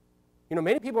 You know,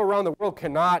 many people around the world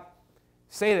cannot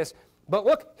say this. But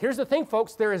look, here's the thing,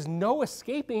 folks. There is no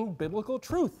escaping biblical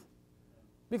truth.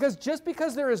 Because just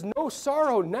because there is no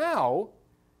sorrow now,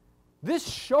 this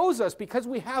shows us, because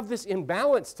we have this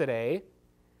imbalance today,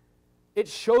 it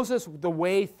shows us the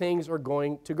way things are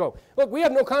going to go. Look, we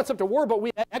have no concept of war, but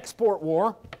we export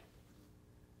war.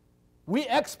 We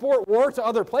export war to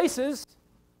other places.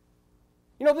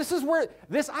 You know, this is where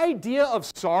this idea of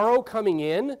sorrow coming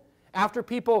in after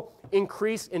people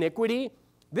increase iniquity,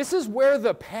 this is where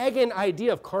the pagan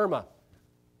idea of karma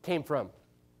came from.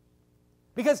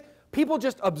 Because people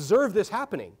just observe this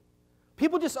happening.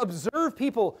 People just observe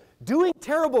people doing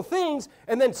terrible things,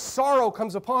 and then sorrow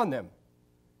comes upon them.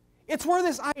 It's where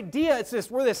this idea,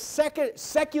 where this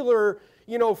secular,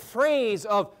 phrase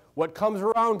of what comes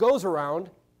around goes around.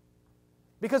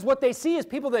 Because what they see is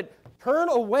people that turn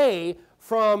away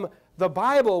from the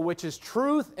Bible, which is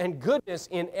truth and goodness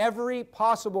in every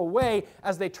possible way.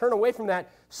 As they turn away from that,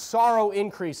 sorrow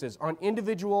increases on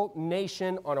individual,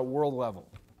 nation, on a world level.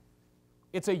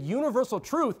 It's a universal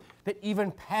truth that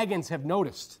even pagans have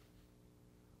noticed,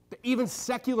 that even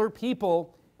secular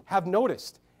people have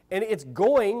noticed. And it's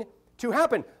going to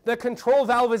happen. The control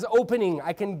valve is opening.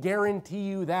 I can guarantee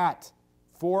you that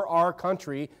for our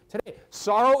country today.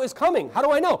 Sorrow is coming. How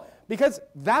do I know? Because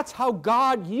that's how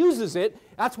God uses it.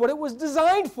 That's what it was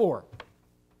designed for.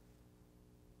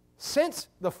 Since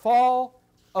the fall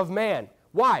of man.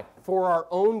 Why? For our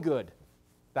own good.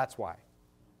 That's why.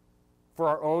 For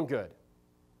our own good.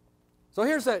 So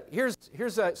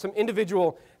here's some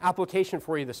individual application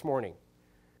for you this morning.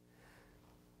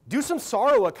 Do some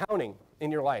sorrow accounting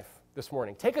in your life this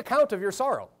morning. Take account of your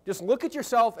sorrow. Just look at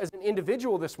yourself as an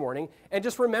individual this morning and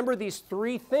just remember these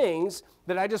three things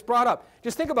that I just brought up.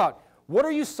 Just think about, what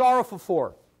are you sorrowful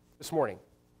for this morning?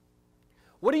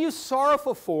 What are you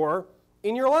sorrowful for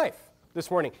in your life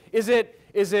this morning? Is it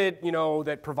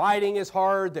that providing is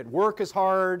hard, that work is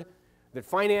hard, that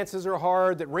finances are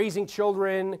hard, that raising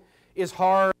children is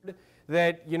hard,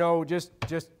 that,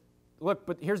 just look,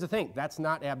 but here's the thing, that's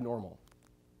not abnormal.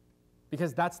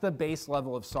 Because that's the base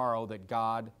level of sorrow that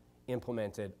God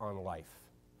implemented on life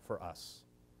for us.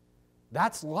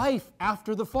 That's life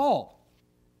after the fall.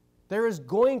 There is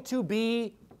going to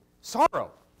be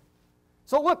sorrow.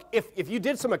 So look, if you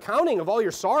did some accounting of all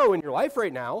your sorrow in your life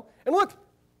right now, and look,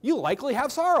 you likely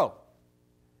have sorrow.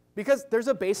 Because there's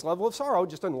a base level of sorrow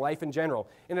just in life in general.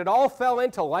 And it all fell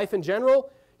into life in general,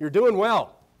 you're doing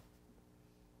well.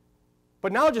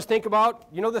 But now just think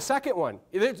about, the second one.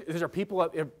 Is there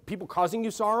people causing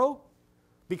you sorrow?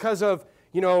 Because of,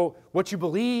 what you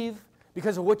believe,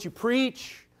 because of what you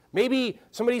preach. Maybe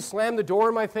somebody slammed the door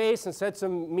in my face and said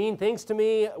some mean things to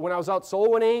me when I was out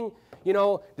soul winning.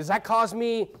 Does that cause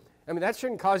me? That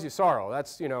shouldn't cause you sorrow.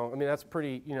 That's, that's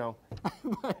pretty,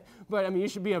 but you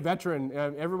should be a veteran.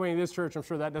 Everybody in this church, I'm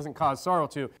sure that doesn't cause sorrow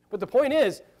to. But the point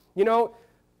is,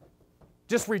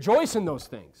 just rejoice in those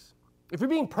things. If you're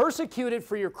being persecuted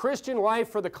for your Christian life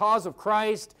for the cause of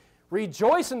Christ,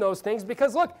 rejoice in those things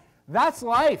because, look, that's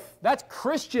life. That's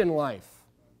Christian life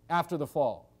after the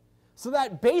fall. So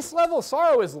that base level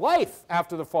sorrow is life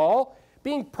after the fall.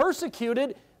 Being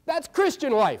persecuted, that's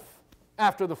Christian life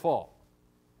after the fall.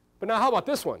 But now how about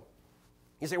this one?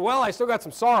 You say, well, I still got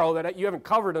some sorrow that you haven't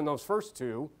covered in those first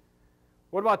two.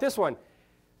 What about this one?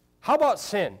 How about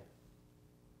sin?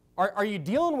 Are you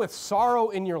dealing with sorrow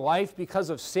in your life because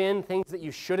of sin, things that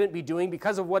you shouldn't be doing,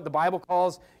 because of what the Bible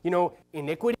calls,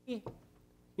 iniquity?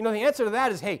 The answer to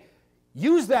that is, hey,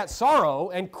 use that sorrow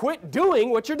and quit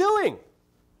doing what you're doing.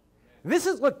 This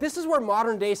is where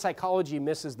modern day psychology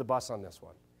misses the bus on this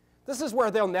one. This is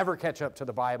where they'll never catch up to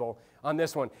the Bible on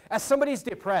this one. As somebody's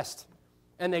depressed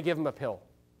and they give them a pill.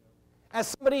 As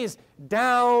somebody's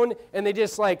down and they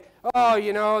just they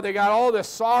got all this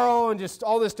sorrow and just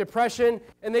all this depression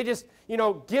and they just,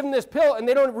 give them this pill and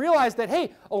they don't realize that,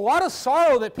 hey, a lot of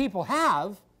sorrow that people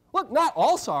have, look, not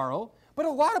all sorrow, but a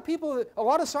lot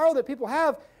of sorrow that people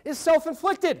have is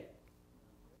self-inflicted.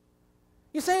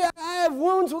 You say, I have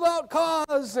wounds without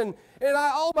cause and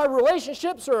all my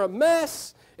relationships are a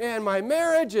mess and my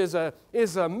marriage is a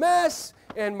mess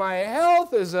and my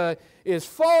health is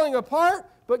falling apart.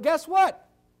 But guess what?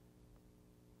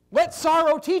 Let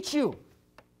sorrow teach you.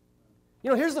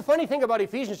 Here's the funny thing about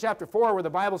Ephesians chapter 4 where the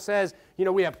Bible says,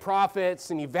 we have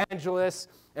prophets and evangelists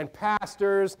and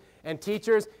pastors and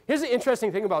teachers. Here's the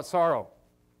interesting thing about sorrow.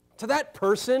 To that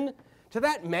person, to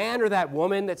that man or that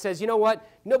woman that says, you know what,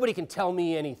 nobody can tell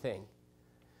me anything.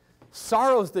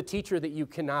 Sorrow is the teacher that you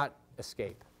cannot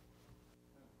escape.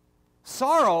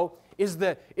 Sorrow is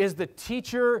the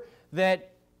teacher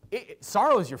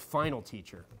sorrow is your final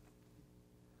teacher.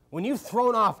 When you've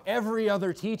thrown off every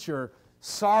other teacher,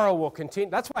 sorrow will continue.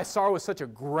 That's why sorrow is such a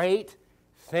great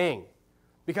thing.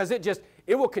 Because it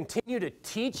will continue to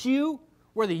teach you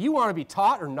whether you want to be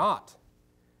taught or not.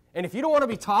 And if you don't want to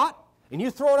be taught, and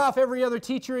you've thrown off every other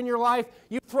teacher in your life,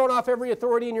 you've thrown off every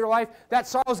authority in your life, that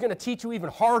sorrow is going to teach you even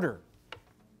harder.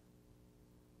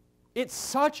 It's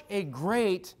such a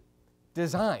great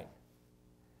design,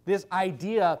 this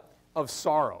idea of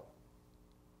sorrow.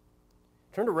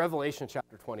 Turn to Revelation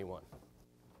chapter 21.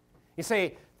 You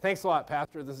say, thanks a lot,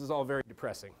 Pastor. This is all very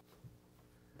depressing.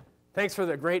 Thanks for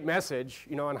the great message,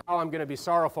 on how I'm going to be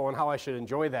sorrowful and how I should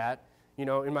enjoy that,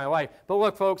 in my life. But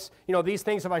look, folks, these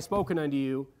things have I spoken unto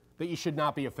you that you should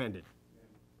not be offended.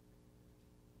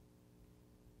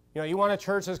 You want a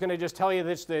church that's going to just tell you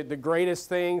that's the greatest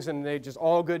things and they just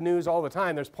all good news all the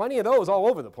time. There's plenty of those all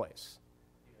over the place.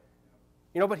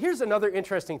 But here's another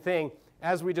interesting thing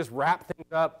as we just wrap things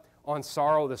up on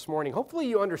sorrow this morning. Hopefully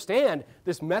you understand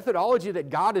this methodology that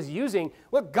God is using.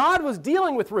 Look, God was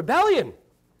dealing with rebellion.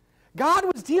 God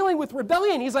was dealing with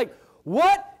rebellion. He's like,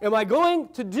 what am I going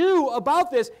to do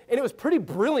about this? And it was pretty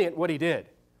brilliant what he did.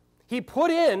 He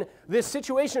put in this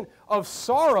situation of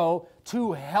sorrow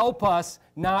to help us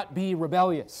not be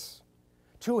rebellious.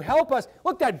 To help us.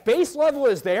 Look, that base level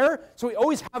is there, so we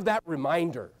always have that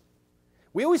reminder.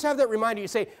 We always have that reminder. You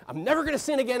say, I'm never going to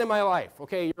sin again in my life.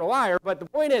 Okay, you're a liar, but the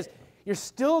point is, you're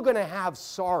still going to have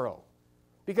sorrow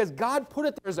because God put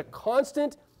it there as a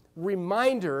constant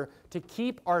reminder to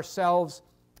keep ourselves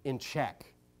in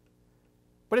check.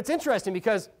 But it's interesting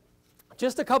because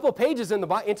just a couple pages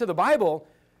into the Bible,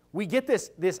 we get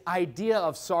this idea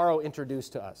of sorrow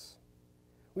introduced to us.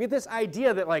 We get this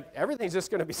idea that everything's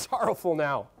just going to be sorrowful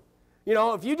now.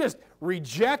 If you just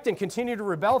reject and continue to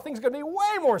rebel, things are going to be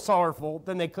way more sorrowful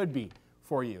than they could be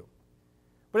for you.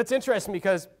 But it's interesting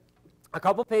because a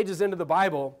couple pages into the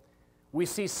Bible, we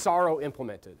see sorrow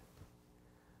implemented.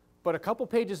 But a couple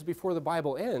pages before the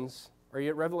Bible ends, are you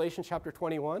at Revelation chapter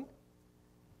 21?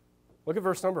 Look at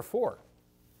verse number 4.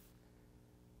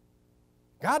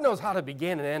 God knows how to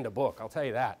begin and end a book, I'll tell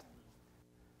you that.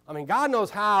 God knows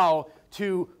how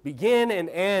to begin and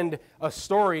end a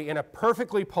story in a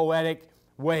perfectly poetic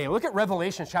way. Look at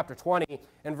Revelation chapter 20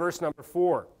 and verse number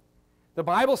 4. The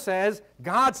Bible says,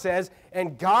 God says,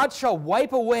 and God shall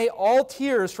wipe away all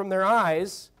tears from their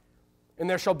eyes, and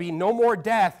there shall be no more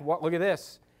death. Look at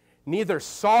this. neither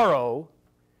sorrow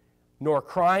nor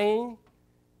crying,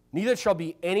 neither shall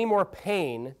be any more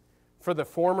pain, for the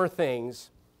former things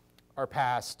are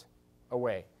passed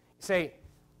away. You say,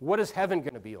 what is heaven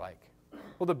going to be like?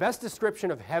 Well, the best description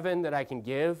of heaven that I can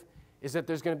give is that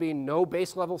there's going to be no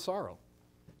base level sorrow.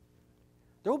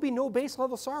 There will be no base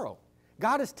level sorrow.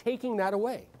 God is taking that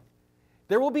away.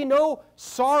 There will be no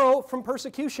sorrow from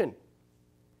persecution.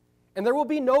 And there will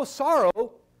be no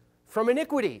sorrow from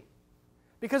iniquity,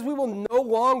 because we will no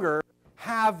longer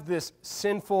have this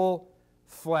sinful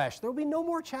flesh. There will be no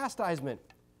more chastisement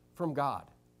from God.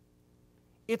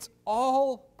 It's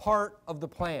all part of the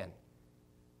plan.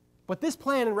 But this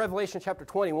plan in Revelation chapter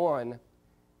 21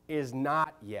 is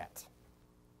not yet.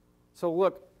 So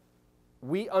look,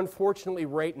 we unfortunately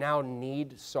right now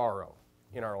need sorrow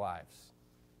in our lives.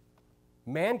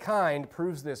 Mankind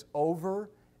proves this over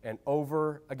and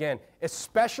over again.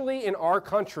 Especially in our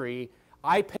country,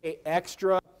 I pay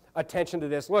extra attention to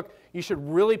this. Look, you should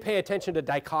really pay attention to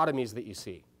dichotomies that you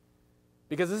see,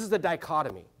 because this is the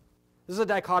dichotomy. This is a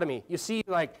dichotomy. You see,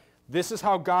 like, this is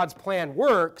how God's plan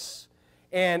works,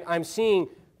 and I'm seeing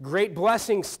great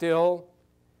blessing still,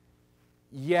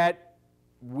 yet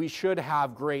we should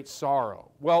have great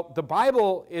sorrow. Well, the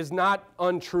Bible is not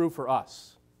untrue for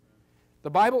us.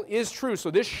 The Bible is true, so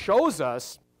this shows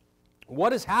us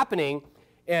what is happening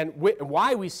and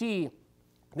why we see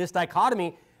this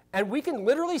dichotomy, and we can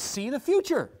literally see the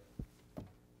future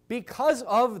because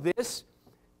of this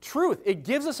truth. It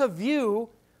gives us a view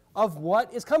of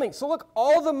what is coming. So look,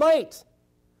 all the might,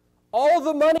 all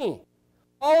the money,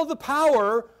 all the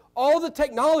power, all the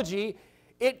technology,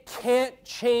 it can't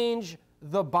change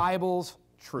the Bible's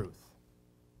truth.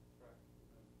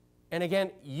 And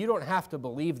again, you don't have to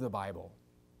believe the Bible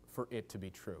for it to be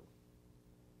true.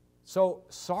 So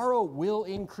sorrow will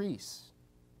increase,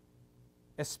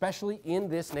 especially in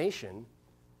this nation,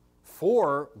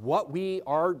 for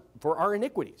our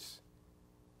iniquities.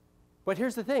 But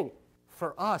here's the thing.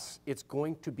 For us, it's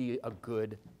going to be a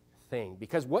good thing.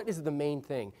 Because what is the main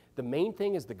thing? The main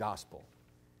thing is the gospel.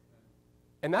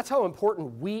 And that's how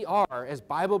important we are as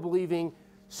Bible-believing,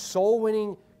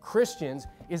 soul-winning Christians,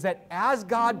 is that as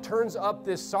God turns up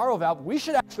this sorrow valve, we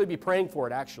should actually be praying for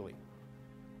it, actually.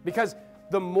 Because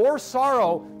the more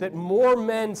sorrow that more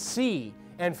men see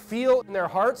and feel in their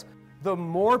hearts, the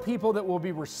more people that will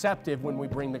be receptive when we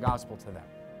bring the gospel to them.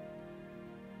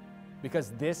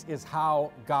 Because this is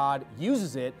how God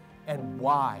uses it and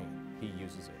why he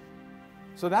uses it.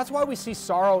 So that's why we see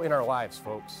sorrow in our lives,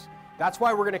 folks. That's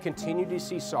why we're going to continue to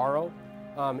see sorrow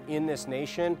in this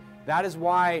nation. That is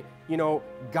why,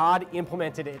 God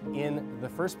implemented it in the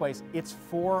first place. It's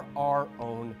for our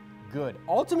own good.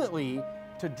 Ultimately,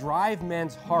 to drive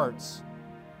men's hearts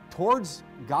towards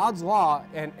God's law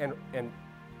and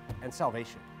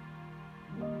salvation.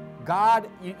 God,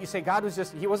 you say God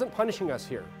he wasn't punishing us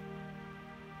here.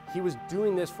 He was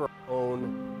doing this for our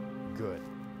own good,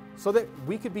 so that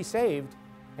we could be saved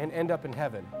and end up in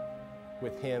heaven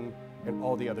with him and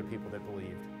all the other people that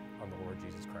believed on the Lord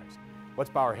Jesus Christ. Let's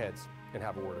bow our heads and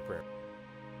have a word of prayer.